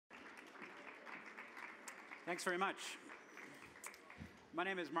Thanks very much. My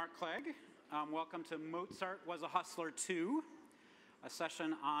name is Mark Clague. Welcome to Mozart Was a Hustler 2, a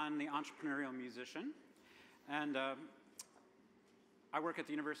session on the entrepreneurial musician. And I work at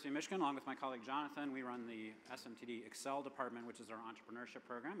the University of Michigan along with my colleague Jonathan. We run the SMTD Excel department, which is our entrepreneurship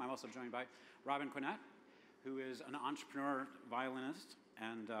program. I'm also joined by Robyn Quinnett, who is an entrepreneur violinist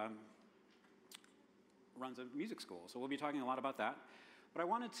and runs a music school. So we'll be talking a lot about that. But I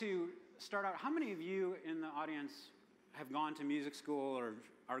wanted to start out, how many of you in the audience have gone to music school or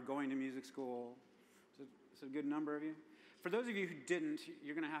are going to music school? Is it a good number of you? For those of you who didn't,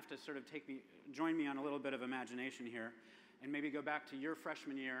 you're going to have to sort of join me on a little bit of imagination here and maybe go back to your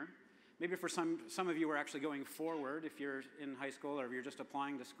freshman year. Maybe for some of you are actually going forward if you're in high school or if you're just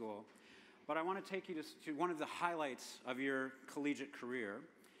applying to school. But I want to take you to one of the highlights of your collegiate career.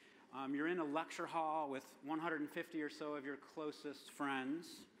 You're in a lecture hall with 150 or so of your closest friends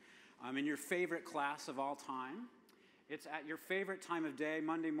in your favorite class of all time. It's at your favorite time of day,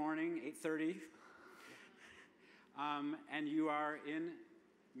 Monday morning, 8:30. And you are in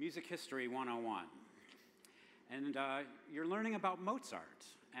Music History 101. And you're learning about Mozart.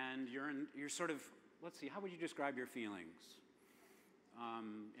 And you're sort of, let's see, how would you describe your feelings?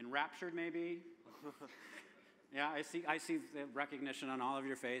 Enraptured, maybe? Yeah, I see the recognition on all of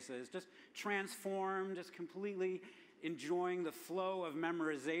your faces. Just transformed, just completely enjoying the flow of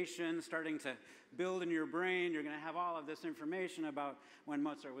memorization, starting to build in your brain. You're going to have all of this information about when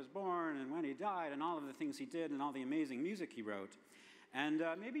Mozart was born and when he died and all of the things he did and all the amazing music he wrote. And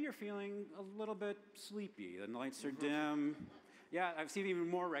maybe you're feeling a little bit sleepy. The lights are dim. Yeah, I've seen even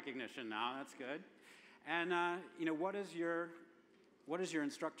more recognition now. That's good. And what does your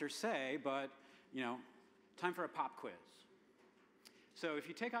instructor say? But time for a pop quiz. So if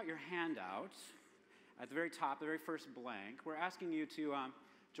you take out your handout, at the very top, the very first blank, we're asking you to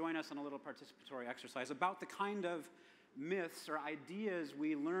join us in a little participatory exercise about the kind of myths or ideas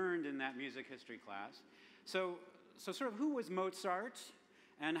we learned in that music history class. So sort of who was Mozart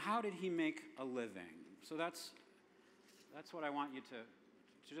and how did he make a living? So that's what I want you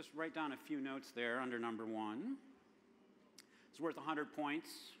to just write down a few notes there under number 1. It's worth 100 points.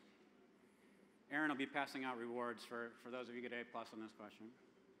 Aaron will be passing out rewards for those of you who get A+ on this question.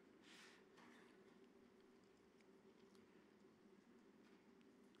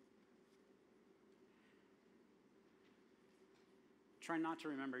 Try not to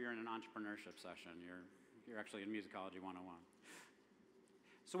remember you're in an entrepreneurship session. You're actually in Musicology 101.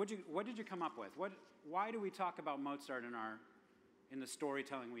 So what did you come up with? Why do we talk about Mozart in the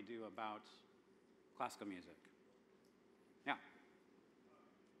storytelling we do about classical music? Yeah.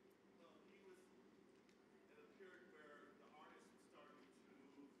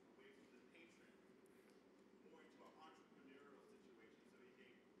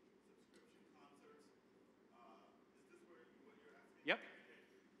 Yep.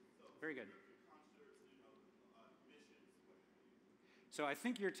 Very good. So I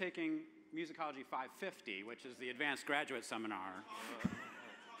think you're taking Musicology 550, which is the advanced graduate seminar.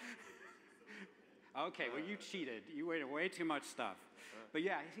 Okay, well, you cheated. You waited way too much stuff. But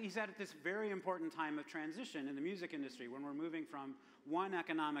yeah, he's at this very important time of transition in the music industry when we're moving from one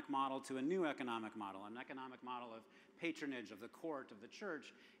economic model to a new economic model, an economic model of patronage of the court, of the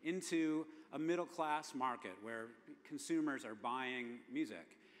church, into a middle-class market where consumers are buying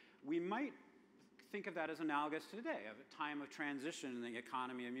music. We might think of that as analogous to today, of a time of transition in the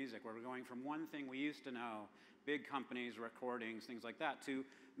economy of music, where we're going from one thing we used to know, big companies, recordings, things like that, to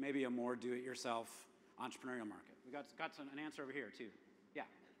maybe a more do-it-yourself entrepreneurial market. We got an answer over here, too. Yeah?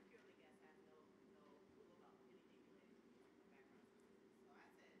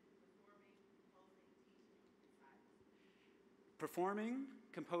 Performing,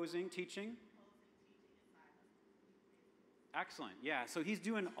 composing, teaching. Excellent, yeah, so he's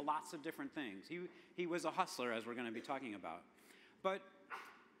doing lots of different things. He was a hustler, as we're going to be talking about. But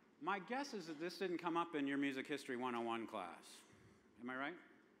my guess is that this didn't come up in your Music History 101 class. Am I right?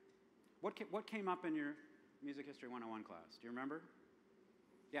 What came up in your Music History 101 class? Do you remember?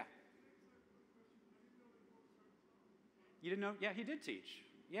 Yeah. You didn't know? Yeah, he did teach.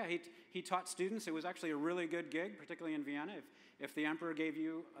 Yeah, he taught students. It was actually a really good gig, particularly in Vienna. If the emperor gave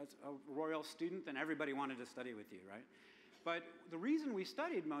you a royal student, then everybody wanted to study with you, right? But the reason we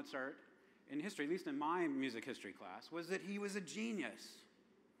studied Mozart in history, at least in my music history class, was that he was a genius,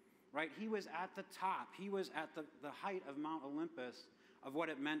 right? He was at the top. He was at the height of Mount Olympus of what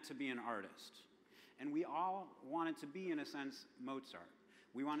it meant to be an artist. And we all wanted to be, in a sense, Mozart.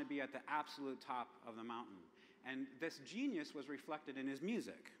 We want to be at the absolute top of the mountain. And this genius was reflected in his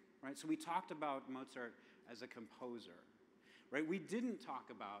music, right? So we talked about Mozart as a composer, right? We didn't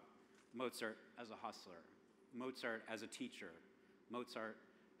talk about Mozart as a hustler. Mozart as a teacher, Mozart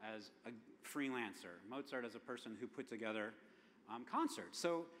as a freelancer, Mozart as a person who put together concerts.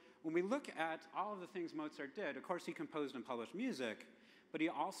 So when we look at all of the things Mozart did, of course he composed and published music, but he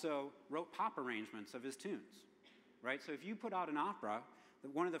also wrote pop arrangements of his tunes, right? So if you put out an opera,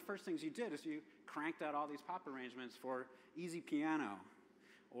 one of the first things you did is you cranked out all these pop arrangements for easy piano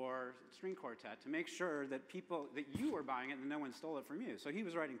or string quartet to make sure that you were buying it and no one stole it from you. So he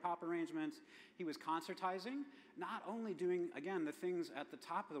was writing pop arrangements, he was concertizing, not only doing, again, the things at the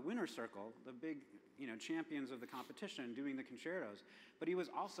top of the winner's circle, the big champions of the competition, doing the concertos, but he was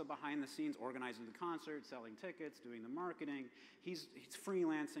also behind the scenes organizing the concerts, selling tickets, doing the marketing. He's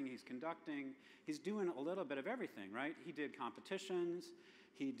freelancing, he's conducting, he's doing a little bit of everything, right? He did competitions,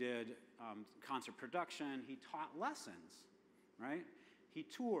 he did concert production, he taught lessons, right? He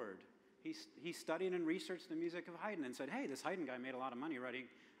toured, he studied and researched the music of Haydn and said, hey, this Haydn guy made a lot of money writing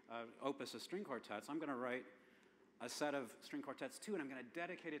opus of string quartets. I'm going to write a set of string quartets too, and I'm going to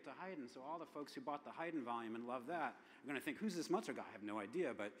dedicate it to Haydn. So all the folks who bought the Haydn volume and love that are going to think, who's this Mozart guy? I have no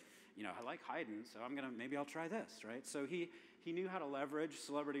idea, but I like Haydn, so maybe I'll try this, right? So he knew how to leverage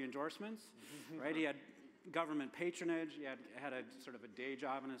celebrity endorsements, right? He had government patronage. He had a sort of a day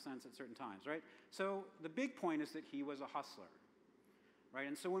job in a sense at certain times, right? So the big point is that he was a hustler, right?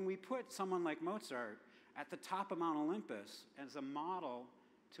 And so when we put someone like Mozart at the top of Mount Olympus as a model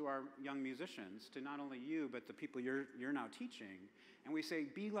to our young musicians, to not only you, but the people you're now teaching, and we say,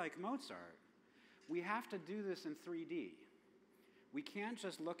 be like Mozart, we have to do this in 3D. We can't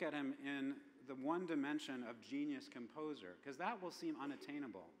just look at him in the one dimension of genius composer, because that will seem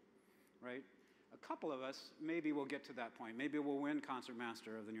unattainable, right? A couple of us, maybe we'll get to that point. Maybe we'll win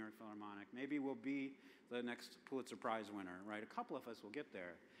Concertmaster of the New York Philharmonic. Maybe we'll be the next Pulitzer Prize winner, right? A couple of us will get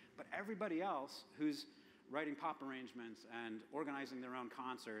there. But everybody else who's writing pop arrangements and organizing their own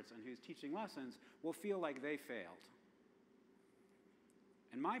concerts and who's teaching lessons will feel like they failed.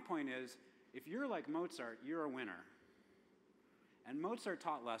 And my point is, if you're like Mozart, you're a winner. And Mozart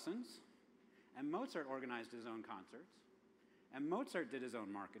taught lessons, and Mozart organized his own concerts, and Mozart did his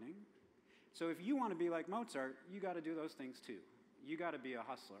own marketing. So if you want to be like Mozart, you got to do those things too. You got to be a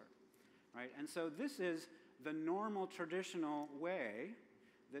hustler, right? And so this is the normal, traditional way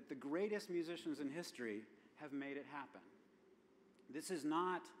that the greatest musicians in history have made it happen. This is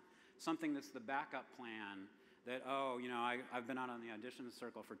not something that's the backup plan that, I've been out on the audition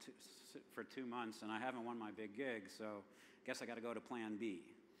circle for 2 months and I haven't won my big gig, so I guess I got to go to plan B.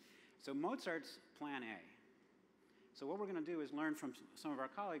 So Mozart's plan A. So what we're going to do is learn from some of our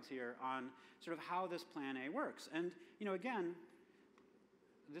colleagues here on sort of how this plan A works. And, again,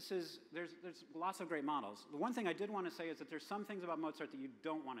 there's lots of great models. The one thing I did want to say is that there's some things about Mozart that you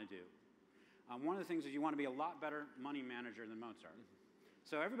don't want to do. One of the things is you want to be a lot better money manager than Mozart.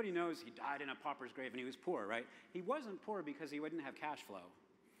 So everybody knows he died in a pauper's grave and he was poor, right? He wasn't poor because he wouldn't have cash flow.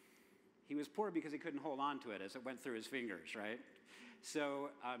 He was poor because he couldn't hold on to it as it went through his fingers, right? So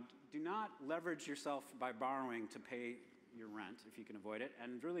do not leverage yourself by borrowing to pay your rent, if you can avoid it,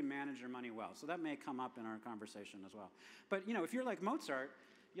 and really manage your money well. So that may come up in our conversation as well. But, if you're like Mozart,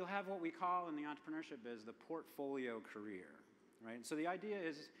 you'll have what we call in the entrepreneurship biz the portfolio career, right? So the idea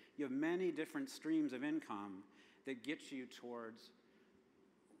is you have many different streams of income that get you towards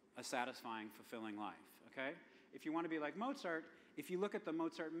a satisfying, fulfilling life, okay? If you want to be like Mozart, if you look at the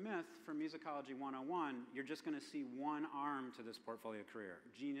Mozart myth from Musicology 101, you're just going to see one arm to this portfolio career,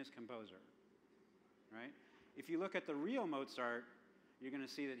 genius composer, right? If you look at the real Mozart, you're going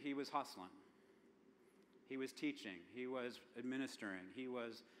to see that he was hustling. He was teaching, he was administering, he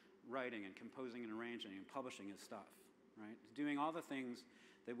was writing and composing and arranging and publishing his stuff, right? Doing all the things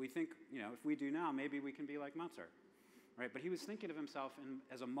that we think, if we do now, maybe we can be like Mozart, right? But he was thinking of himself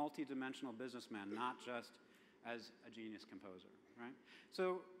as a multi-dimensional businessman, not just as a genius composer, right?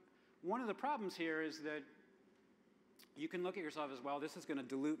 So one of the problems here is that you can look at yourself as, well, this is going to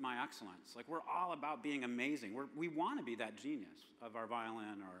dilute my excellence. Like, we're all about being amazing. We want to be that genius of our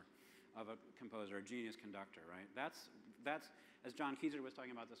violin or of a composer, a genius conductor, right? That's as John Kieser was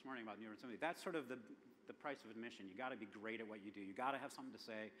talking about this morning about neurosymmetry, that's sort of the price of admission. You got to be great at what you do. You got to have something to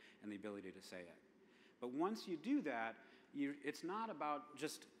say and the ability to say it. But once you do that, it's not about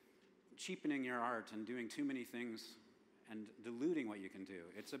just cheapening your art and doing too many things and diluting what you can do.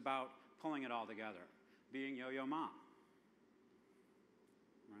 It's about pulling it all together, being Yo-Yo Ma,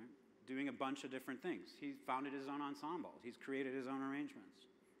 right? Doing a bunch of different things. He founded his own ensemble. He's created his own arrangements,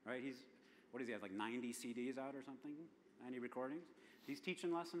 right? What does he have, like 90 CDs out or something? 90 recordings? He's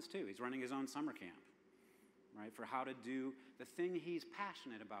teaching lessons too. He's running his own summer camp, right, for how to do the thing he's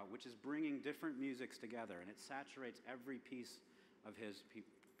passionate about, which is bringing different musics together, and it saturates every piece of his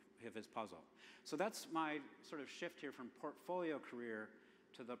of his puzzle. So that's my sort of shift here from portfolio career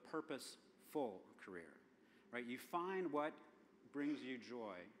to the purposeful career, right? You find what brings you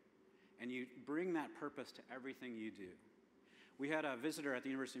joy, and you bring that purpose to everything you do. We had a visitor at the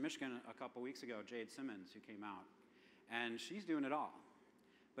University of Michigan a couple weeks ago, Jade Simmons, who came out, and she's doing it all.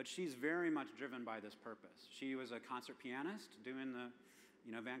 But she's very much driven by this purpose. She was a concert pianist doing the,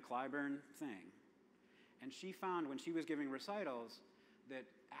 Van Cliburn thing. And she found when she was giving recitals that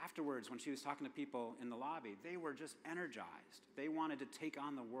afterwards, when she was talking to people in the lobby, they were just energized. They wanted to take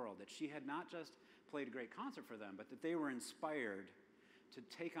on the world, that she had not just played a great concert for them, but that they were inspired to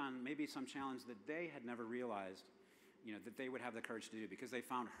take on maybe some challenge that they had never realized, that they would have the courage to do, because they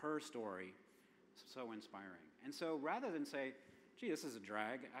found her story so inspiring. And so rather than say, gee, this is a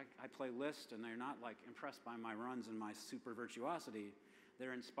drag, I play Liszt and they're not like impressed by my runs and my super virtuosity,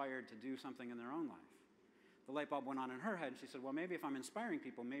 they're inspired to do something in their own life. The light bulb went on in her head and she said, well, maybe if I'm inspiring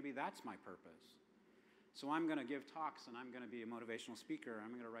people, maybe that's my purpose. So I'm going to give talks and I'm going to be a motivational speaker,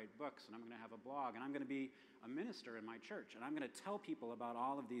 I'm going to write books and I'm going to have a blog and I'm going to be a minister in my church and I'm going to tell people about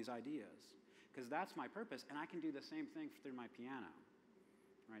all of these ideas because that's my purpose and I can do the same thing through my piano.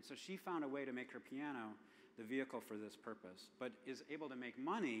 Right? So she found a way to make her piano the vehicle for this purpose, but is able to make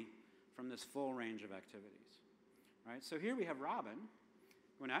money from this full range of activities. Right? So here we have Robyn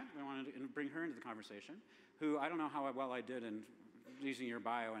Quinnett, we wanted to bring her into the conversation, who I don't know how well I did in using your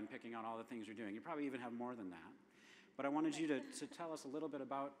bio and picking out all the things you're doing. You probably even have more than that. But I wanted you to tell us a little bit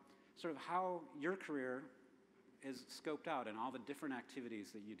about sort of how your career is scoped out and all the different activities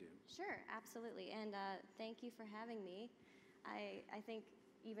that you do. Sure, absolutely. And thank you for having me. I think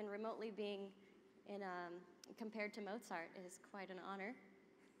even remotely being in compared to Mozart is quite an honor.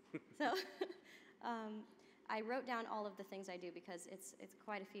 So I wrote down all of the things I do because it's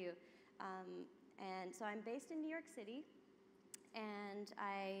quite a few. And so I'm based in New York City, and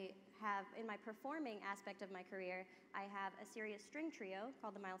I have, in my performing aspect of my career, I have a serious string trio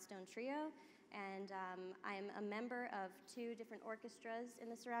called the Milestone Trio, and I'm a member of 2 different orchestras in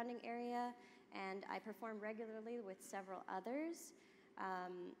the surrounding area, and I perform regularly with several others.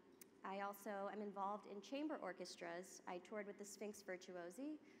 I also am involved in chamber orchestras. I toured with the Sphinx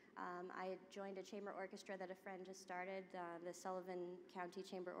Virtuosi. I joined a chamber orchestra that a friend just started, the Sullivan County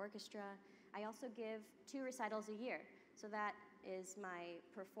Chamber Orchestra. I also give 2 recitals a year, so that is my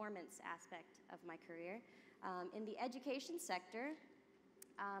performance aspect of my career. In the education sector,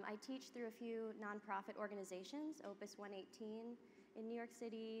 I teach through a few nonprofit organizations, Opus 118 in New York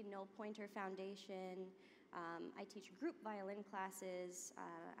City, Noel Pointer Foundation. I teach group violin classes.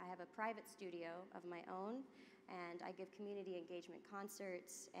 I have a private studio of my own, and I give community engagement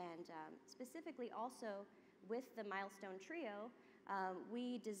concerts, and specifically also with the Milestone Trio,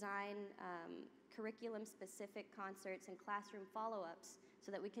 we design curriculum-specific concerts and classroom follow-ups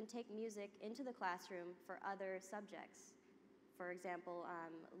so that we can take music into the classroom for other subjects. For example,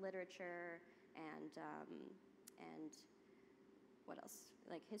 literature and what else?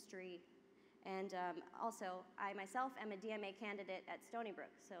 Like history. And also, I myself am a DMA candidate at Stony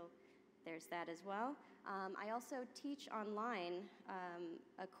Brook, so there's that as well. I also teach online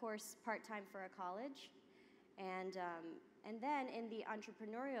a course part-time for a college. And then in the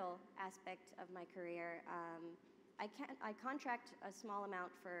entrepreneurial aspect of my career, I contract a small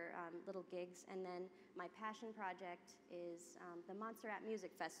amount for little gigs, and then my passion project is the Montserrat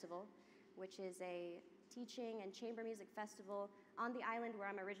Music Festival, which is a teaching and chamber music festival on the island where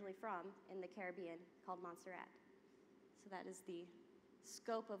I'm originally from in the Caribbean called Montserrat. So that is the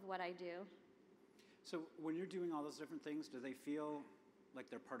scope of what I do. So when you're doing all those different things, do they feel like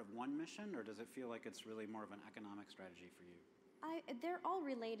they're part of one mission, or does it feel like it's really more of an economic strategy for you? They're all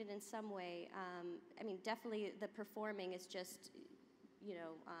related in some way. I mean, definitely the performing is just,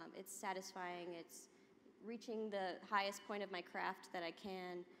 it's satisfying. It's reaching the highest point of my craft that I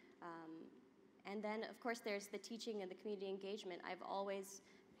can. And then, of course, there's the teaching and the community engagement. I've always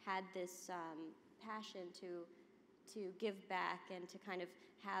had this passion to give back and to kind of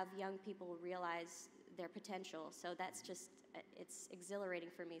have young people realize their potential. So that's just, it's exhilarating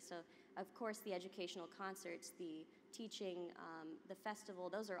for me. So, of course, the educational concerts, the teaching, the festival,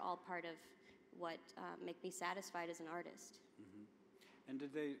 those are all part of what make me satisfied as an artist. Mm-hmm. And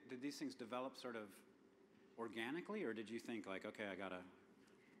did these things develop sort of organically, or did you think like, okay, I gotta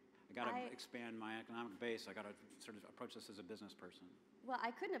expand my economic base, I gotta sort of approach this as a business person? Well,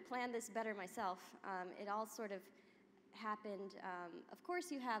 I couldn't have planned this better myself. It all sort of happened. Of course,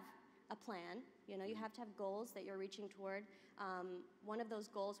 you have a plan. You have to have goals that you're reaching toward. One of those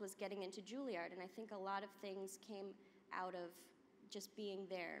goals was getting into Juilliard, and I think a lot of things came out of just being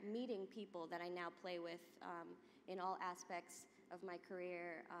there, meeting people that I now play with in all aspects, of my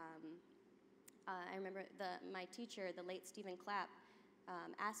career, I remember my teacher, the late Stephen Clapp,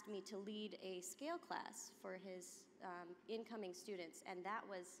 asked me to lead a scale class for his incoming students, and that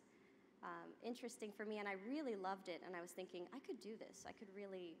was interesting for me, and I really loved it, and I was thinking, I could do this. I could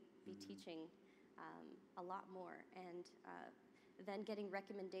really be teaching a lot more, and then getting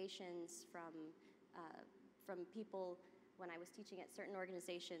recommendations from people. When I was teaching at certain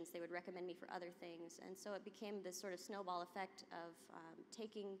organizations, they would recommend me for other things, and so it became this sort of snowball effect of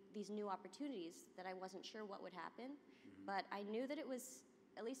taking these new opportunities that I wasn't sure what would happen, but I knew that it was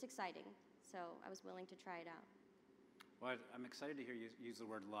at least exciting, so I was willing to try it out. Well, I'm excited to hear you use the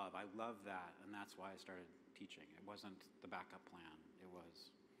word love. I love that, and that's why I started teaching. It wasn't the backup plan. It was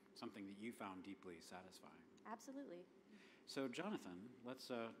something that you found deeply satisfying. Absolutely. So, Jonathan,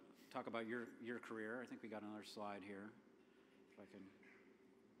 let's talk about your career. I think we got another slide here. If I can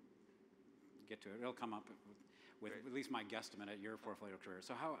get to it. It'll come up with at least my guesstimate at your portfolio career.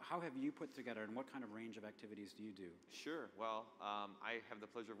 So how have you put together, and what kind of range of activities do you do? Sure. Well, I have the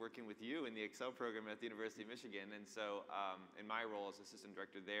pleasure of working with you in the Excel program at the University of Michigan. And so in my role as assistant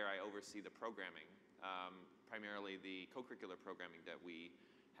director there, I oversee the programming, primarily the co-curricular programming that we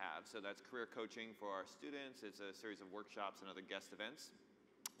have. So that's career coaching for our students. It's a series of workshops and other guest events,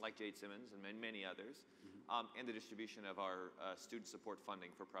 like Jade Simmons and many others, and the distribution of our student support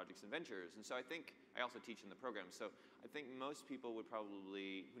funding for projects and ventures. And so I think I also teach in the program. So I think most people would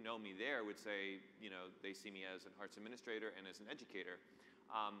probably, who know me there, would say, they see me as an arts administrator and as an educator,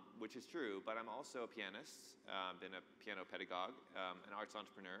 which is true. But I'm also a pianist, been a piano pedagogue, an arts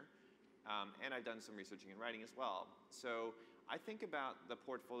entrepreneur, and I've done some researching and writing as well. So I think about the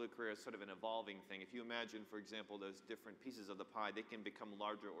portfolio career as sort of an evolving thing. If you imagine, for example, those different pieces of the pie, they can become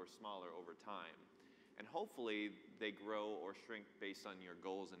larger or smaller over time. And hopefully they grow or shrink based on your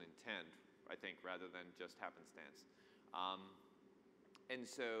goals and intent, I think, rather than just happenstance. And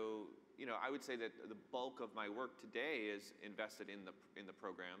so, I would say that the bulk of my work today is invested in the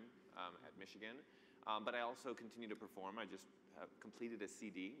program at Michigan. But I also continue to perform. I just have completed a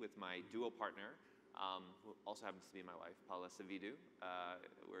CD with my duo partner, who also happens to be my wife, Paula Savidu,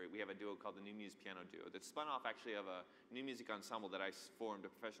 where we have a duo called the New Music Piano Duo that spun off actually of a new music ensemble that I formed,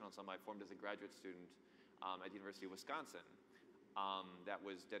 a professional ensemble I formed as a graduate student at the University of Wisconsin, that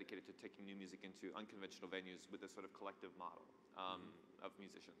was dedicated to taking new music into unconventional venues with a sort of collective model of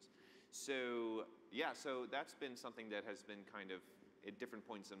musicians. So yeah, so that's been something that has been kind of at different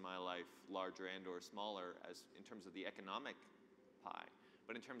points in my life, larger and or smaller as in terms of the economic pie,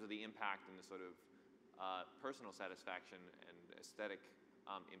 but in terms of the impact and the sort of personal satisfaction and aesthetic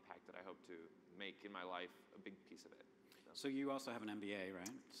impact that I hope to make in my life, a big piece of it. So you also have an MBA,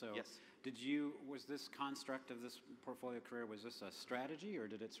 right? So yes. Was this construct of this portfolio career, was this a strategy, or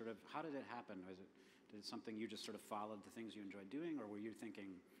did it sort of, how did it happen? Did it something you just sort of followed the things you enjoyed doing, or were you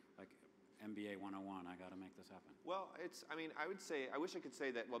thinking, like, MBA 101, I got to make this happen? Well, I would say, I wish I could say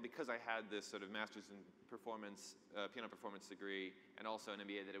that, well, because I had this sort of master's in performance, piano performance degree, and also an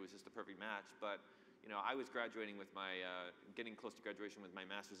MBA, that it was just the perfect match. But, I was graduating with my, getting close to graduation with my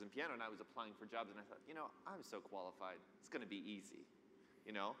master's in piano, and I was applying for jobs, and I thought, I'm so qualified. It's going to be easy.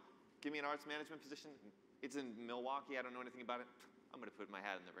 Give me an arts management position. It's in Milwaukee. I don't know anything about it. I'm going to put my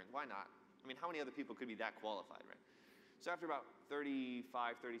hat in the ring. Why not? I mean, how many other people could be that qualified, right? So after about 35,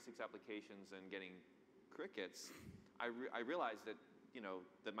 36 applications and getting crickets, I realized that,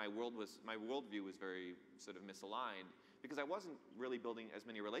 that my worldview was very sort of misaligned, because I wasn't really building as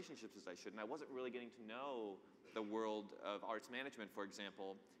many relationships as I should, and I wasn't really getting to know the world of arts management, for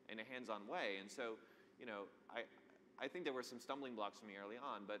example, in a hands-on way. And so, I think there were some stumbling blocks for me early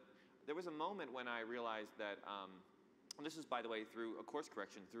on, but there was a moment when I realized that, and this is, by the way, through a course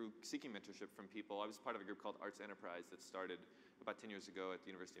correction, through seeking mentorship from people. I was part of a group called Arts Enterprise that started about 10 years ago at the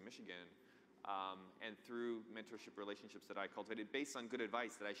University of Michigan. And through mentorship relationships that I cultivated based on good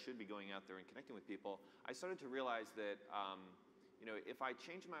advice that I should be going out there and connecting with people, I started to realize that, if I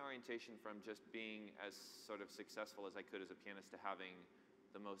changed my orientation from just being as sort of successful as I could as a pianist to having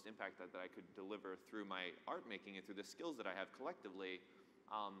the most impact that I could deliver through my art making and through the skills that I have collectively,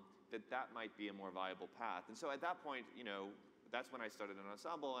 that might be a more viable path. And so at that point, that's when I started an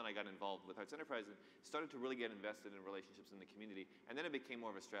ensemble, and I got involved with Arts Enterprise and started to really get invested in relationships in the community. And then it became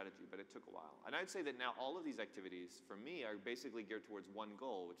more of a strategy, but it took a while. And I'd say that now all of these activities, for me, are basically geared towards one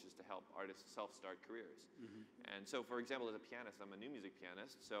goal, which is to help artists self-start careers. And so, for example, as a pianist, I'm a new music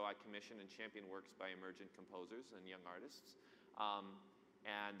pianist, so I commission and champion works by emergent composers and young artists.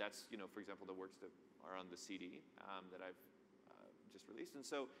 And that's, for example, the works that are on the CD that I've just released. And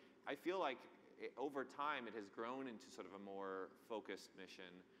so I feel like over time, it has grown into sort of a more focused mission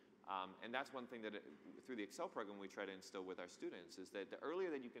And that's one thing that through the Excel program we try to instill with our students, is that the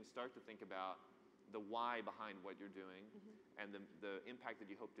earlier that you can start to think about the why behind what you're doing and the impact that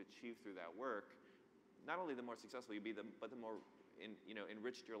you hope to achieve through that work, not only the more successful you'll be, but the more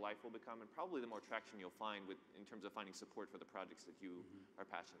enriched your life will become, and probably the more traction you'll find in terms of finding support for the projects that you are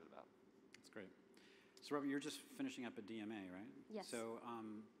passionate about. That's great. So Robyn, you're just finishing up a DMA, right? Yes. So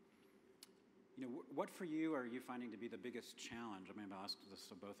what for you are you finding to be the biggest challenge? I mean, I'll ask this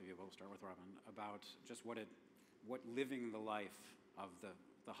to both of you, but we'll start with Robyn, about just what living the life of the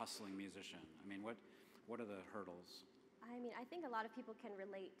hustling musician. I mean, what are the hurdles? I mean, I think a lot of people can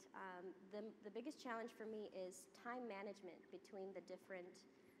relate. The biggest challenge for me is time management between the different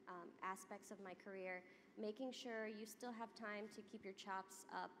aspects of my career, making sure you still have time to keep your chops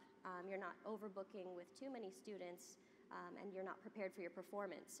up, you're not overbooking with too many students, and you're not prepared for your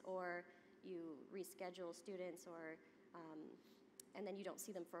performance, or you reschedule students, or and then you don't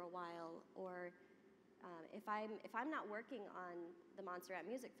see them for a while, or if I'm not working on the Montserrat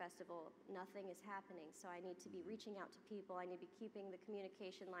Music Festival, nothing is happening. So I need to be reaching out to people. I need to be keeping the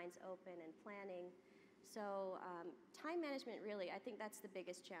communication lines open and planning. So time management, really, I think that's the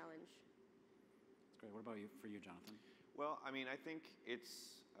biggest challenge. That's great. What about for you, Jonathan? Well, I mean, I think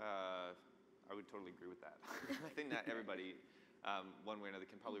it's, I would totally agree with that. I think that everybody, one way or another,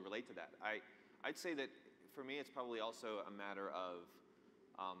 can probably relate to that. I'd say that for me, it's probably also a matter of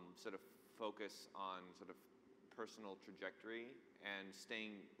sort of focus on sort of personal trajectory and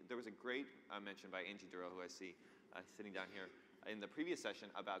staying. There was a great mention by Angie Durrell, who I see sitting down here, in the previous session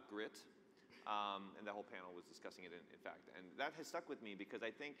about grit. And the whole panel was discussing it, in fact. And that has stuck with me because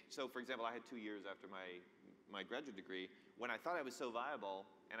I think, so for example, I had 2 years after my graduate degree when I thought I was so viable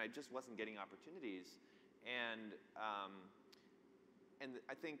and I just wasn't getting opportunities. And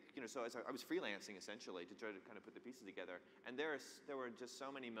I think, so as I was freelancing essentially to try to kind of put the pieces together. And there were just so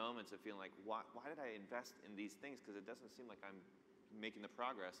many moments of feeling like, why did I invest in these things? Because it doesn't seem like I'm making the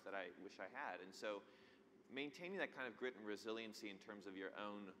progress that I wish I had. And so maintaining that kind of grit and resiliency in terms of your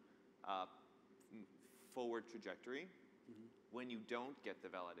own forward trajectory when you don't get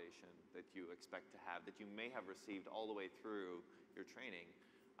the validation that you expect to have, that you may have received all the way through your training,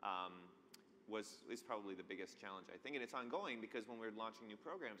 is probably the biggest challenge, I think. And it's ongoing because when we're launching new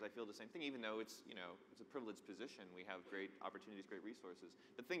programs, I feel the same thing. Even though it's a privileged position, we have great opportunities, great resources,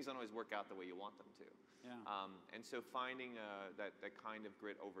 but things don't always work out the way you want them to. Yeah. And so finding that kind of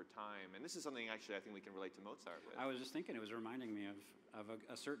grit over time, and this is something actually I think we can relate to Mozart with. I was just thinking, it was reminding me of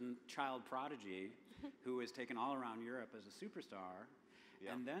a certain child prodigy who was taken all around Europe as a superstar,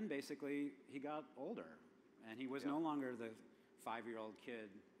 and then basically he got older, and he was no longer the 5-year-old kid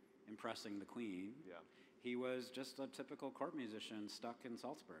impressing the queen. Yeah. He was just a typical court musician stuck in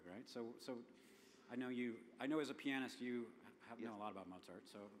Salzburg, right? So I know as a pianist you know a lot about Mozart.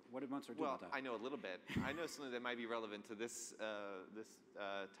 So what did Mozart do about that? Well, I know a little bit. I know something that might be relevant to this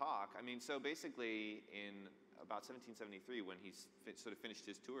talk. I mean, so basically in about 1773, when he sort of finished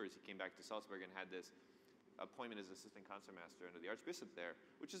his tours, he came back to Salzburg and had this appointment as assistant concertmaster under the archbishop there,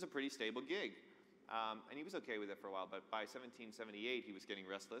 which is a pretty stable gig. And he was okay with it for a while, but by 1778, he was getting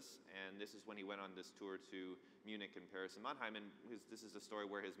restless, and this is when he went on this tour to Munich and Paris and Mannheim, and this is the story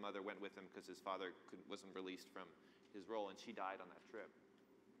where his mother went with him because his father wasn't released from his role, and she died on that trip,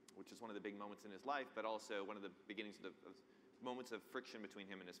 which is one of the big moments in his life, but also one of the beginnings of moments of friction between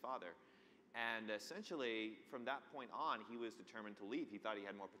him and his father. And essentially, from that point on, he was determined to leave. He thought he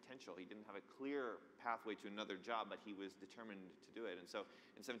had more potential. He didn't have a clear pathway to another job, but he was determined to do it. And so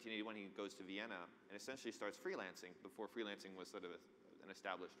in 1781, he goes to Vienna and essentially starts freelancing before freelancing was sort of an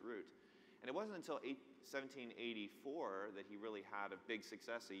established route. And it wasn't until 1784 that he really had a big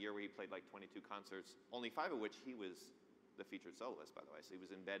success, a year where he played like 22 concerts, only 5 of which he was the featured soloist, by the way, so he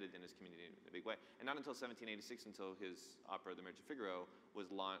was embedded in his community in a big way. And not until 1786, until his opera, The Marriage of Figaro,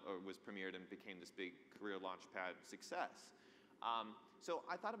 was premiered and became this big career launchpad success. So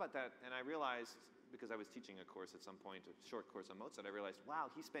I thought about that, and I realized, because I was teaching a course at some point, a short course on Mozart, I realized,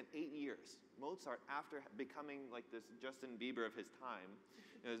 wow, he spent 8 years. Mozart, after becoming like this Justin Bieber of his time,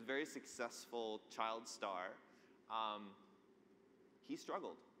 this very successful child star, he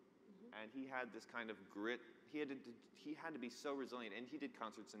struggled. And he had this kind of grit. He had to be so resilient, and he did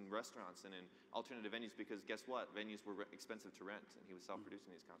concerts in restaurants and in alternative venues because guess what? Venues were expensive to rent, and he was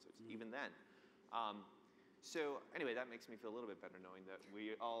self-producing these concerts, even then. So anyway, that makes me feel a little bit better knowing that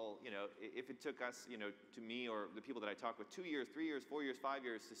we all, if it took us, to me or the people that I talk with 2 years, 3 years, 4 years, 5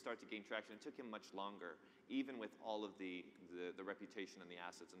 years to start to gain traction, it took him much longer, even with all of the reputation and the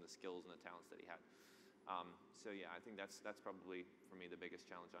assets and the skills and the talents that he had. So yeah, I think that's probably, for me, the biggest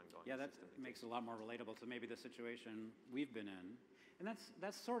challenge ongoing. Yeah, that makes it a lot more relatable to maybe the situation we've been in. And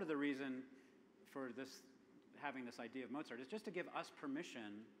that's sort of the reason for this, having this idea of Mozart, is just to give us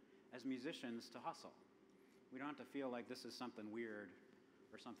permission as musicians to hustle. We don't have to feel like this is something weird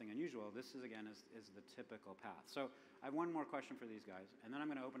or something unusual. This is, again, is the typical path. So I have one more question for these guys, and then I'm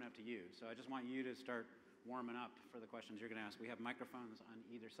going to open it up to you. So I just want you to start warming up for the questions you're going to ask. We have microphones on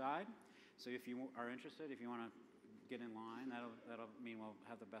either side. So if you are interested, if you want to get in line, that'll mean we'll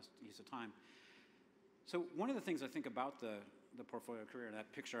have the best use of time. So one of the things I think about the portfolio career,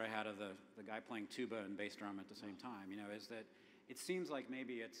 that picture I had of the guy playing tuba and bass drum at the same time, is that it seems like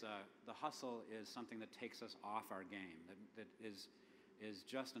maybe it's the hustle is something that takes us off our game, that is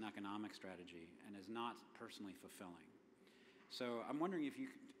just an economic strategy and is not personally fulfilling. So I'm wondering if you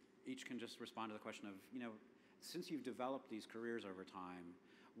each can just respond to the question of, since you've developed these careers over time,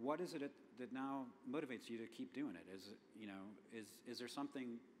 what is it that now motivates you to keep doing it? Is there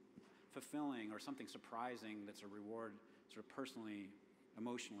something fulfilling or something surprising that's a reward sort of personally,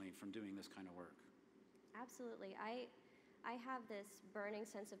 emotionally from doing this kind of work? Absolutely. I have this burning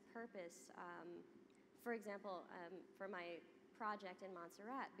sense of purpose, for example, for my project in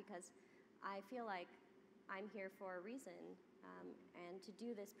Montserrat, because I feel like I'm here for a reason, and to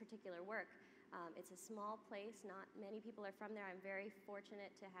do this particular work. It's a small place, not many people are from there. I'm very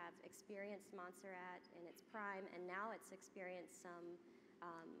fortunate to have experienced Montserrat in its prime, and now it's experienced some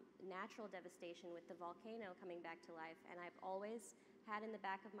natural devastation with the volcano coming back to life. And I've always had in the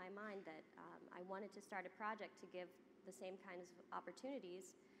back of my mind that I wanted to start a project to give the same kinds of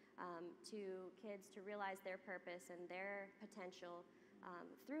opportunities to kids to realize their purpose and their potential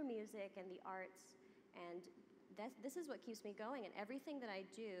through music and the arts. And this is what keeps me going. And everything that I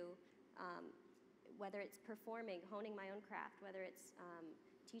do, whether it's performing, honing my own craft, whether it's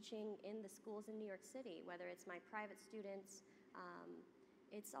teaching in the schools in New York City, whether it's my private students,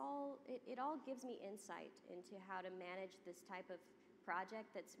 it all gives me insight into how to manage this type of project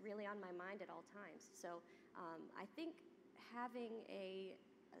that's really on my mind at all times. So I think having a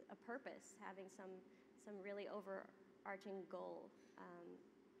purpose, having some really overarching goal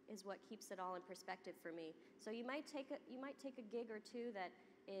is what keeps it all in perspective for me. So you might take a gig or two that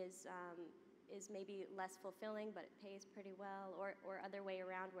is maybe less fulfilling, but it pays pretty well, or other way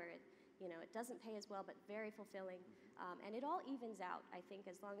around where it doesn't pay as well, but very fulfilling. And it all evens out, I think,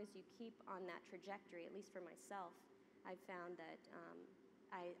 as long as you keep on that trajectory. At least for myself, I've found that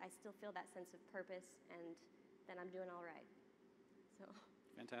I still feel that sense of purpose, and then I'm doing all right. So.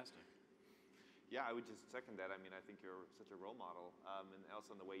 Fantastic. Yeah, I would just second that. I mean, I think you're such a role model, and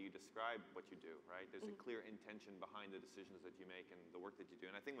also in the way you describe what you do, right? There's a clear intention behind the decisions that you make and the work that you do.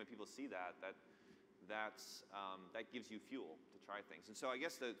 And I think when people see that gives you fuel to try things. And so I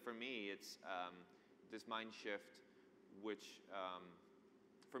guess that for me, it's this mind shift, which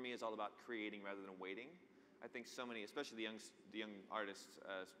for me is all about creating rather than waiting. I think so many, especially the young artists,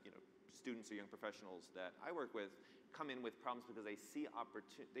 students or young professionals that I work with, come in with problems because they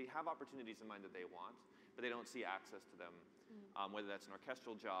have opportunities in mind that they want, but they don't see access to them, whether that's an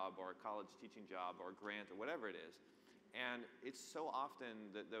orchestral job or a college teaching job or a grant or whatever it is. And it's so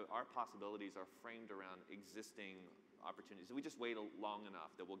often that our possibilities are framed around existing opportunities. We just wait long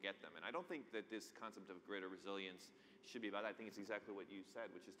enough that we'll get them. And I don't think that this concept of grit or resilience should be about that. I think it's exactly what you said,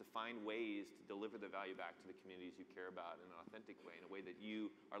 which is to find ways to deliver the value back to the communities you care about in an authentic way, in a way that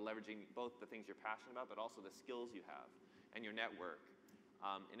you are leveraging both the things you're passionate about, but also the skills you have and your network.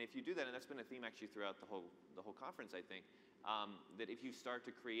 And if you do that, and that's been a theme actually throughout the whole conference, I think, that if you start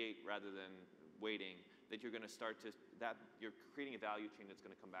to create rather than waiting, that you're going to you're creating a value chain that's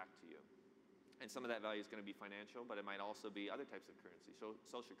going to come back to you. And some of that value is going to be financial, but it might also be other types of currency,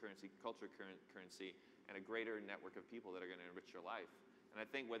 social currency, cultural currency, and a greater network of people that are going to enrich your life. And I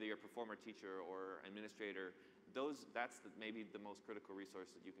think whether you're a performer, teacher, or administrator, that's maybe the most critical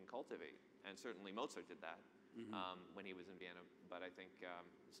resource that you can cultivate. And certainly Mozart did that when he was in Vienna, but I think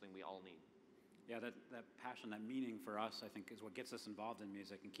it's something we all need. Yeah, that passion, that meaning for us, I think, is what gets us involved in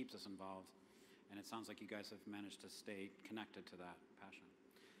music and keeps us involved. And it sounds like you guys have managed to stay connected to that passion.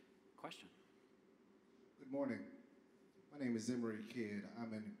 Question? Good morning. My name is Emery Kidd.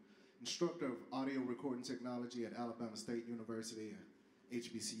 I'm an instructor of audio recording technology at Alabama State University,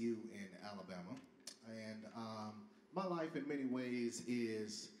 HBCU in Alabama. And my life in many ways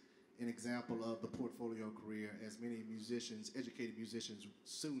is an example of the portfolio career, as many musicians, educated musicians,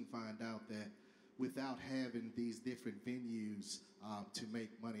 soon find out that without having these different venues to make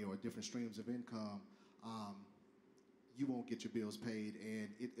money or different streams of income, you won't get your bills paid, and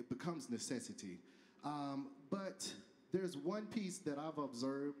it becomes necessity. But there's one piece that I've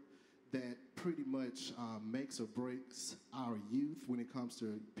observed that pretty much makes or breaks our youth when it comes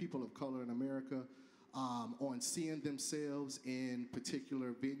to people of color in America. on seeing themselves in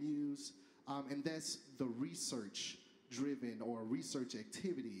particular venues, and that's the research-driven or research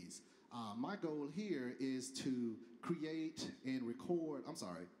activities. My goal here is to create and record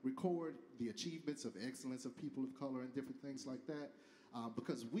the achievements of excellence of people of color and different things like that,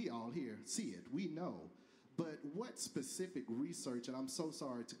 because we all here see it, we know. But what specific research, and I'm so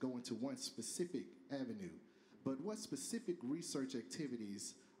sorry to go into one specific avenue, but what specific research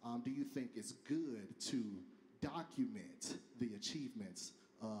activities do you think is good to document the achievements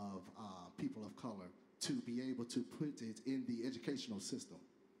of people of color to be able to put it in the educational system?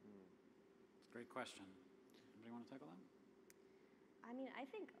 Great question. Anybody want to tackle that? I mean, I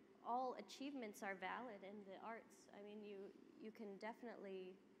think all achievements are valid in the arts. I mean, you can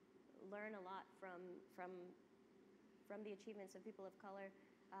definitely learn a lot from the achievements of people of color.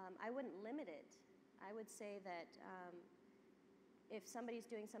 I wouldn't limit it. I would say that if somebody's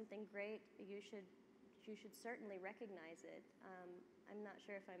doing something great, you should certainly recognize it. I'm not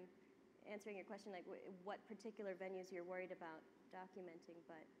sure if I'm answering your question, like what particular venues you're worried about documenting,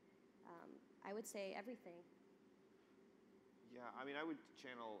 but I would say everything. Yeah, I mean, I would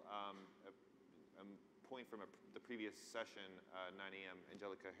channel a point from the previous session, 9 a.m.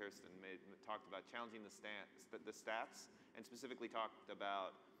 Angelica Hairston talked about challenging the stats, and specifically talked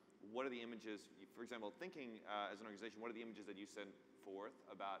about what are the images, for example, thinking as an organization, what are the images that you send forth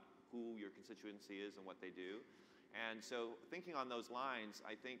about who your constituency is and what they do. And so thinking on those lines,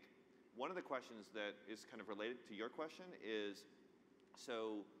 I think one of the questions that is kind of related to your question is,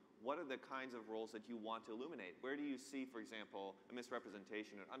 so what are the kinds of roles that you want to illuminate? Where do you see, for example, a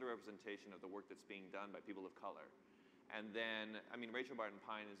misrepresentation or underrepresentation of the work that's being done by people of color? And then, I mean, Rachel Barton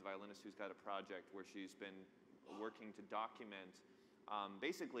Pine is a violinist who's got a project where she's been working to document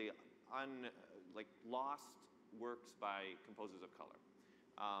basically lost works by composers of color.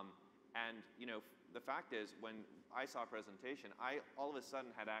 And you know, the fact is, when I saw a presentation, I all of a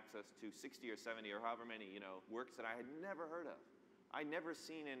sudden had access to 60 or 70 or however many, you know, works that I had never heard of. I'd never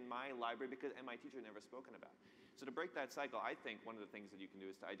seen in my library and my teacher had never spoken about. So to break that cycle, I think one of the things that you can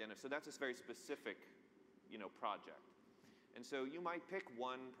do is to identify. So that's a very specific, you know, project. And so you might pick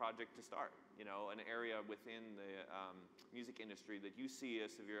one project to start, you know, an area within the music industry that you see a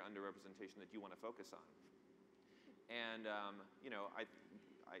severe underrepresentation that you want to focus on. And, you know,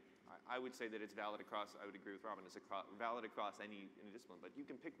 I would say that it's valid across, I would agree with Robyn, it's valid across any discipline, but you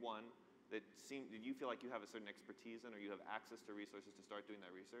can pick one that you feel like you have a certain expertise in, or you have access to resources to start doing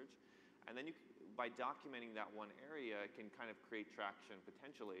that research. And then by documenting that one area, it can kind of create traction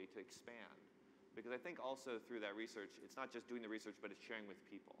potentially to expand. Because I think also through that research, it's not just doing the research, but it's sharing with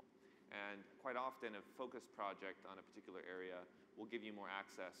people. And quite often a focused project on a particular area will give you more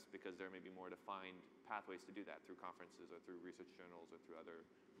access because there may be more defined pathways to do that through conferences or through research journals or through other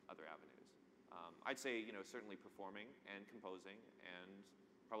avenues. I'd say, you know, certainly performing and composing and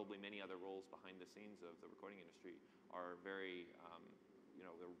probably many other roles behind the scenes of the recording industry are very, you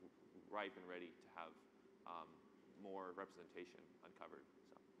know, they're ripe and ready to have more representation uncovered.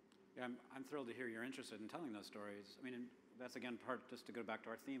 So. Yeah, I'm thrilled to hear you're interested in telling those stories. I mean, that's again part, just to go back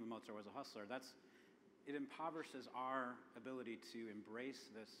to our theme of Mozart was a hustler, it impoverishes our ability to embrace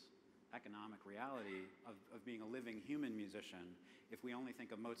this economic reality of being a living human musician if we only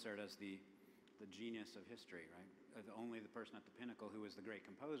think of Mozart as the genius of history, right? Only the person at the pinnacle who was the great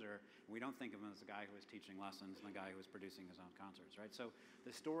composer. We don't think of him as the guy who was teaching lessons and the guy who was producing his own concerts, right? So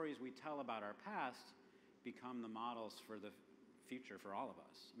the stories we tell about our past become the models for the future for all of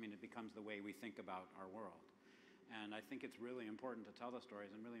us. I mean, it becomes the way we think about our world. And I think it's really important to tell those stories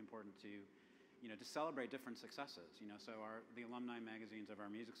and really important to, you know, to celebrate different successes. You know, so the alumni magazines of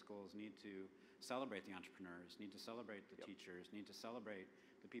our music schools need to celebrate the entrepreneurs, need to celebrate the teachers, need to celebrate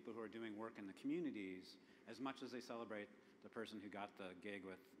the people who are doing work in the communities as much as they celebrate the person who got the gig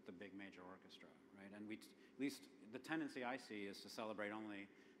with the big major orchestra, right? And at least the tendency I see is to celebrate only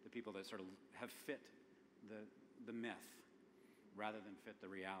the people that sort of have fit the myth rather than fit the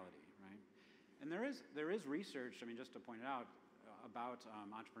reality, right? And there is research, I mean, just to point it out, about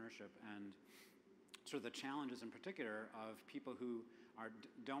entrepreneurship and sort of the challenges in particular of people who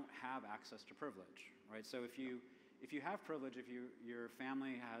don't have access to privilege, right? So if you have privilege, if your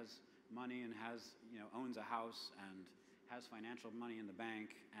family has money and owns a house and has financial money in the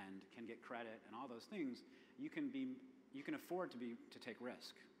bank and can get credit and all those things, you can afford to take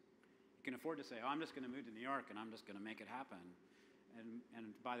risk. You can afford to say, oh, I'm just going to move to New York and I'm just going to make it happen.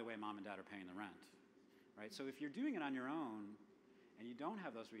 And by the way, mom and dad are paying the rent, right? So if you're doing it on your own and you don't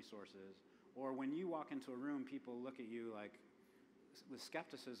have those resources, or when you walk into a room, people look at you like with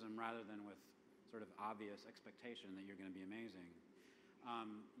skepticism rather than with sort of obvious expectation that you're going to be amazing,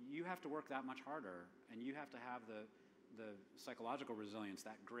 you have to work that much harder, and you have to have the psychological resilience,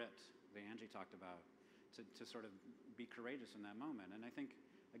 that grit that Angie talked about, to sort of be courageous in that moment. And I think,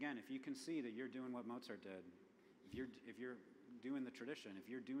 again, if you can see that you're doing what Mozart did, if you're doing the tradition, if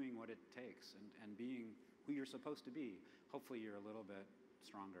you're doing what it takes and being who you're supposed to be, hopefully you're a little bit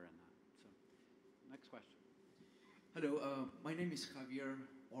stronger in that. So, next question. Hello, my name is Javier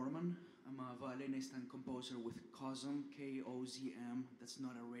Orman. I'm a violinist and composer with Kozm, K-O-Z-M. That's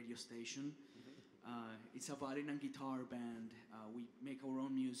not a radio station. It's a violin and guitar band. We make our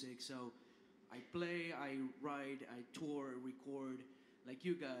own music, so I play, I write, I tour, record, like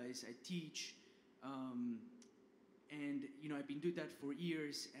you guys. I teach, and I've been doing that for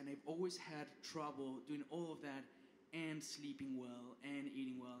years, and I've always had trouble doing all of that and sleeping well and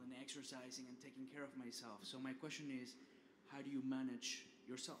eating well and exercising and taking care of myself. So my question is, how do you manage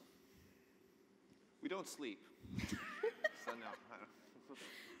yourself? We don't sleep. So no.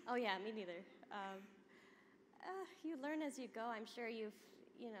 Oh yeah, me neither. You learn as you go. I'm sure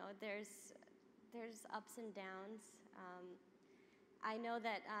there's ups and downs. I know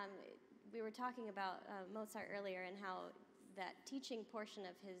that we were talking about Mozart earlier and how that teaching portion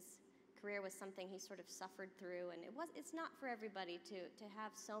of his career was something he sort of suffered through, and it's not for everybody to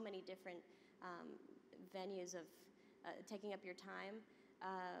have so many different venues of taking up your time.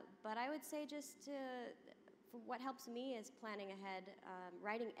 But I would say what helps me is planning ahead,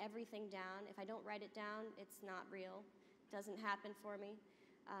 writing everything down. If I don't write it down, it's not real. It doesn't happen for me.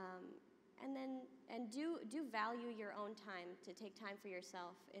 And do value your own time, to take time for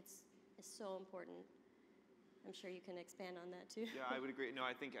yourself. It's so important. I'm sure you can expand on that too. Yeah, I would agree. No,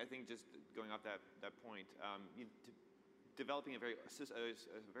 I think just going off that point, developing a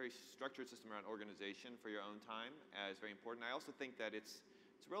very structured system around organization for your own time is very important. I also think that it's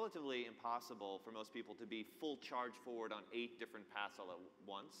relatively impossible for most people to be full charge forward on 8 different paths all at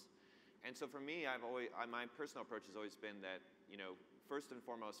once. And so for me, my personal approach has always been that, first and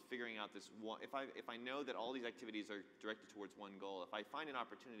foremost, figuring out this one. If I know that all these activities are directed towards one goal, if I find an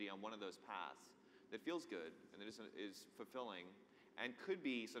opportunity on one of those paths that feels good and that is fulfilling and could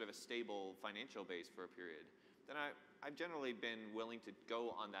be sort of a stable financial base for a period, then I've generally been willing to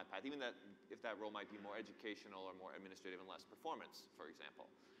go on that path, even if that role might be more educational or more administrative and less performance, for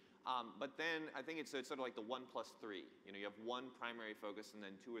example. But then I think it's sort of like the 1 plus 3. You have one primary focus and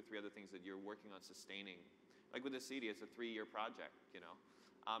then 2 or 3 other things that you're working on sustaining. Like with the CD, it's a 3-year project,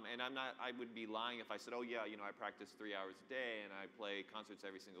 And I would be lying if I said, oh yeah, I practice 3 hours a day and I play concerts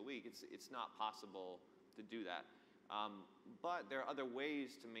every single week. It's not possible to do that. But there are other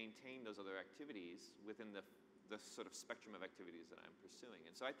ways to maintain those other activities within the sort of spectrum of activities that I'm pursuing.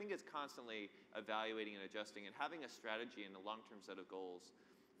 And so I think it's constantly evaluating and adjusting and having a strategy and a long-term set of goals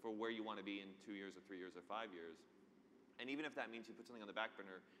for where you want to be in 2 years or 3 years or 5 years. And even if that means you put something on the back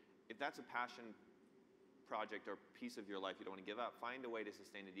burner, if that's a passion project or piece of your life you don't want to give up, find a way to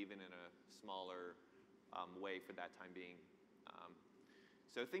sustain it even in a smaller way for that time being.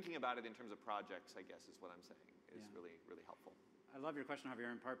 So thinking about it in terms of projects, I guess, is what I'm saying, is really, really helpful. I love your question,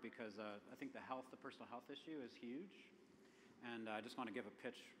 Javier, in part because I think the personal health issue is huge. And I just want to give a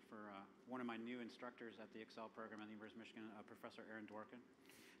pitch for one of my new instructors at the Excel program at the University of Michigan, Professor Aaron Dworkin,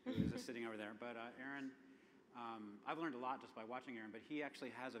 who is just sitting over there. But Aaron, I've learned a lot just by watching Aaron, but he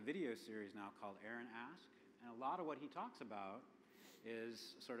actually has a video series now called Aaron Ask. And a lot of what he talks about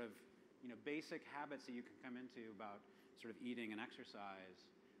is sort of, basic habits that you can come into about sort of eating and exercise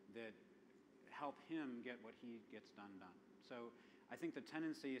that help him get what he gets done. So I think the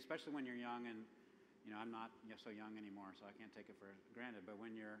tendency, especially when you're young, and I'm not so young anymore, so I can't take it for granted. But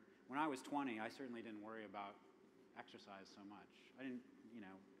when I was 20, I certainly didn't worry about exercise so much. I didn't,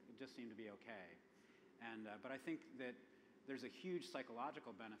 it just seemed to be okay. And but I think that there's a huge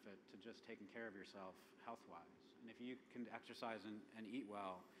psychological benefit to just taking care of yourself health-wise. And if you can exercise and eat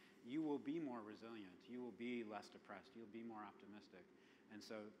well, you will be more resilient. You will be less depressed. You'll be more optimistic. And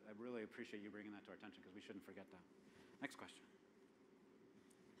so I really appreciate you bringing that to our attention because we shouldn't forget that. Next question.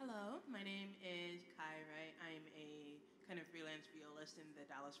 Hello, my name is Kai Wright. I'm a kind of freelance violist in the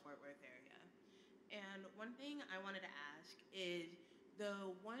Dallas-Fort Worth area. And one thing I wanted to ask is,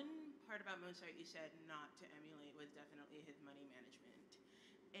 the one part about Mozart you said not to emulate was definitely his money management.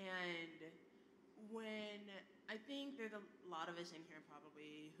 And I think there's a lot of us in here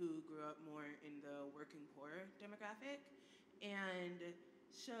probably who grew up more in the working poor demographic. And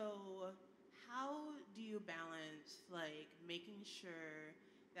so how do you balance making sure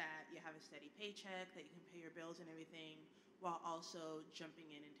that you have a steady paycheck, that you can pay your bills and everything, while also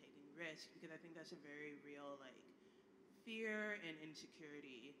jumping in and taking risks? Because I think that's a very real fear and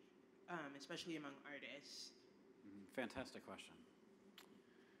insecurity, especially among artists. Fantastic question.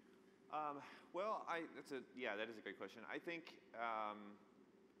 Well, that is a great question. I think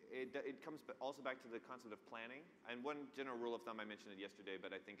it comes also back to the concept of planning. And one general rule of thumb, I mentioned it yesterday,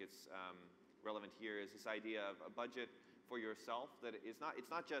 but I think it's relevant here, is this idea of a budget for yourself. That it's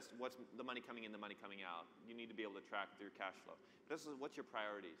not just what's the money coming in, the money coming out. You need to be able to track your cash flow. But this is what's your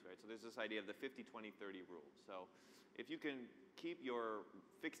priorities, right? So there's this idea of the 50-20-30 rule. So if you can keep your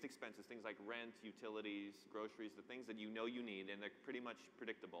fixed expenses, things like rent, utilities, groceries, the things that you know you need, and they're pretty much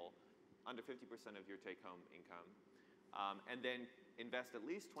predictable, under 50% of your take-home income, and then invest at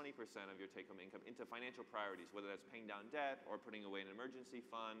least 20% of your take-home income into financial priorities, whether that's paying down debt or putting away an emergency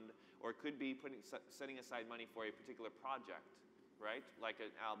fund, or it could be setting aside money for a particular project, right? Like an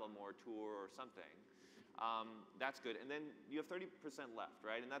album or a tour or something. That's good. And then you have 30% left,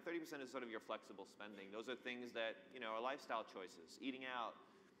 right? And that 30% is sort of your flexible spending. Those are things that, are lifestyle choices, eating out,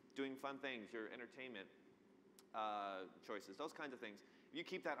 doing fun things, your entertainment choices, those kinds of things. If you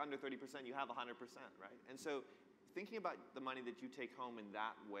keep that under 30%, you have 100%, right? And so thinking about the money that you take home in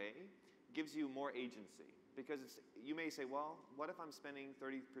that way gives you more agency. Because you may say, well, what if I'm spending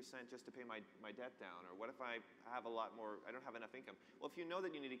 30% just to pay my debt down? Or what if I have a lot more, I don't have enough income? Well, if you know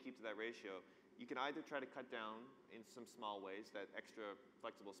that you need to keep to that ratio, you can either try to cut down in some small ways, that extra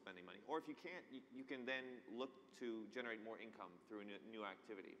flexible spending money. Or if you can't, you can then look to generate more income through a new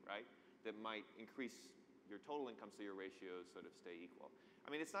activity, right? That might increase your total income so your ratios sort of stay equal. I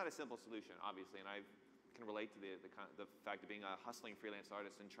mean, it's not a simple solution, obviously, and I can relate to the fact of being a hustling freelance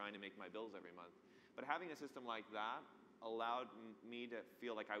artist and trying to make my bills every month. But having a system like that allowed me to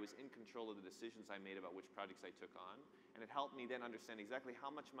feel like I was in control of the decisions I made about which projects I took on, and it helped me then understand exactly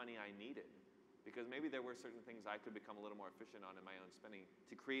how much money I needed, because maybe there were certain things I could become a little more efficient on in my own spending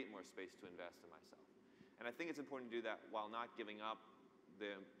to create more space to invest in myself. And I think it's important to do that while not giving up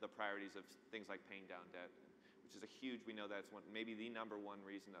the priorities of things like paying down debt, which is we know that's maybe the number one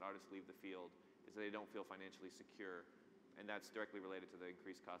reason that artists leave the field, is that they don't feel financially secure, and that's directly related to the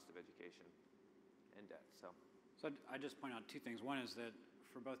increased cost of education and debt. So I just point out two things. One is that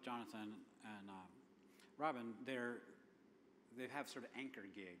for both Jonathan and Robyn, they have sort of anchor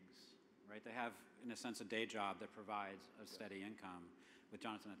gigs, right? They have, in a sense, a day job that provides a steady income. With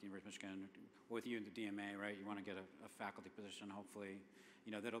Jonathan at the University of Michigan, with you in the DMA, right? You want to get a faculty position, hopefully,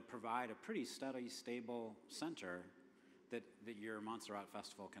 that'll provide a pretty steady, stable center that your Montserrat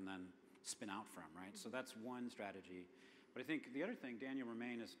Festival can then spin out from, right? So that's one strategy. But I think the other thing, Daniel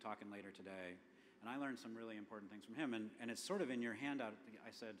Romain is talking later today, and I learned some really important things from him, and it's sort of in your handout.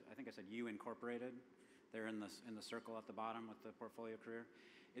 I think I said you incorporated. They're in the circle at the bottom with the portfolio career.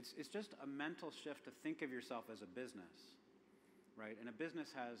 It's just a mental shift to think of yourself as a business, right? And a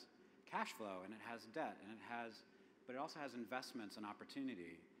business has cash flow, and it has debt, but it also has investments and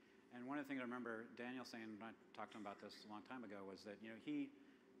opportunity. And one of the things I remember Daniel saying when I talked to him about this a long time ago was that he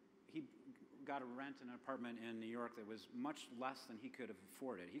got a rent in an apartment in New York that was much less than he could have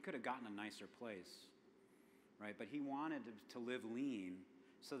afforded. He could have gotten a nicer place, right? But he wanted to live lean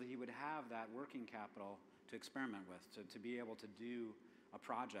so that he would have that working capital to experiment with, to be able to do a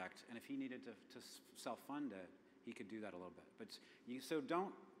project. And if he needed to self-fund it, he could do that a little bit. But so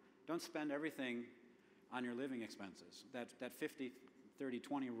don't spend everything on your living expenses. That 50-30-20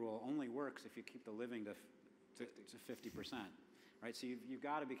 rule only works if you keep the living to 50%. Right, so you've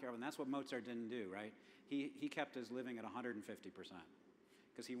got to be careful, and that's what Mozart didn't do, right? He kept his living at 150%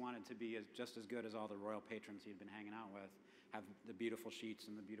 because he wanted to be just as good as all the royal patrons he'd been hanging out with, have the beautiful sheets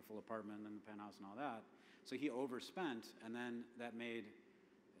and the beautiful apartment and the penthouse and all that. So he overspent, and then that made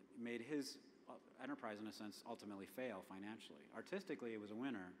his enterprise, in a sense, ultimately fail financially. Artistically, it was a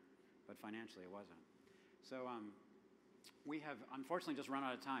winner, but financially, it wasn't. So we have unfortunately just run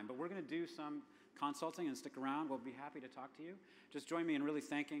out of time, but we're going to do some consulting and stick around. We'll be happy to talk to you. Just join me in really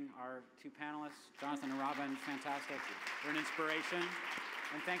thanking our two panelists, Jonathan and Robyn. Fantastic. They're an inspiration.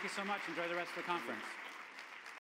 And thank you so much. Enjoy the rest of the conference.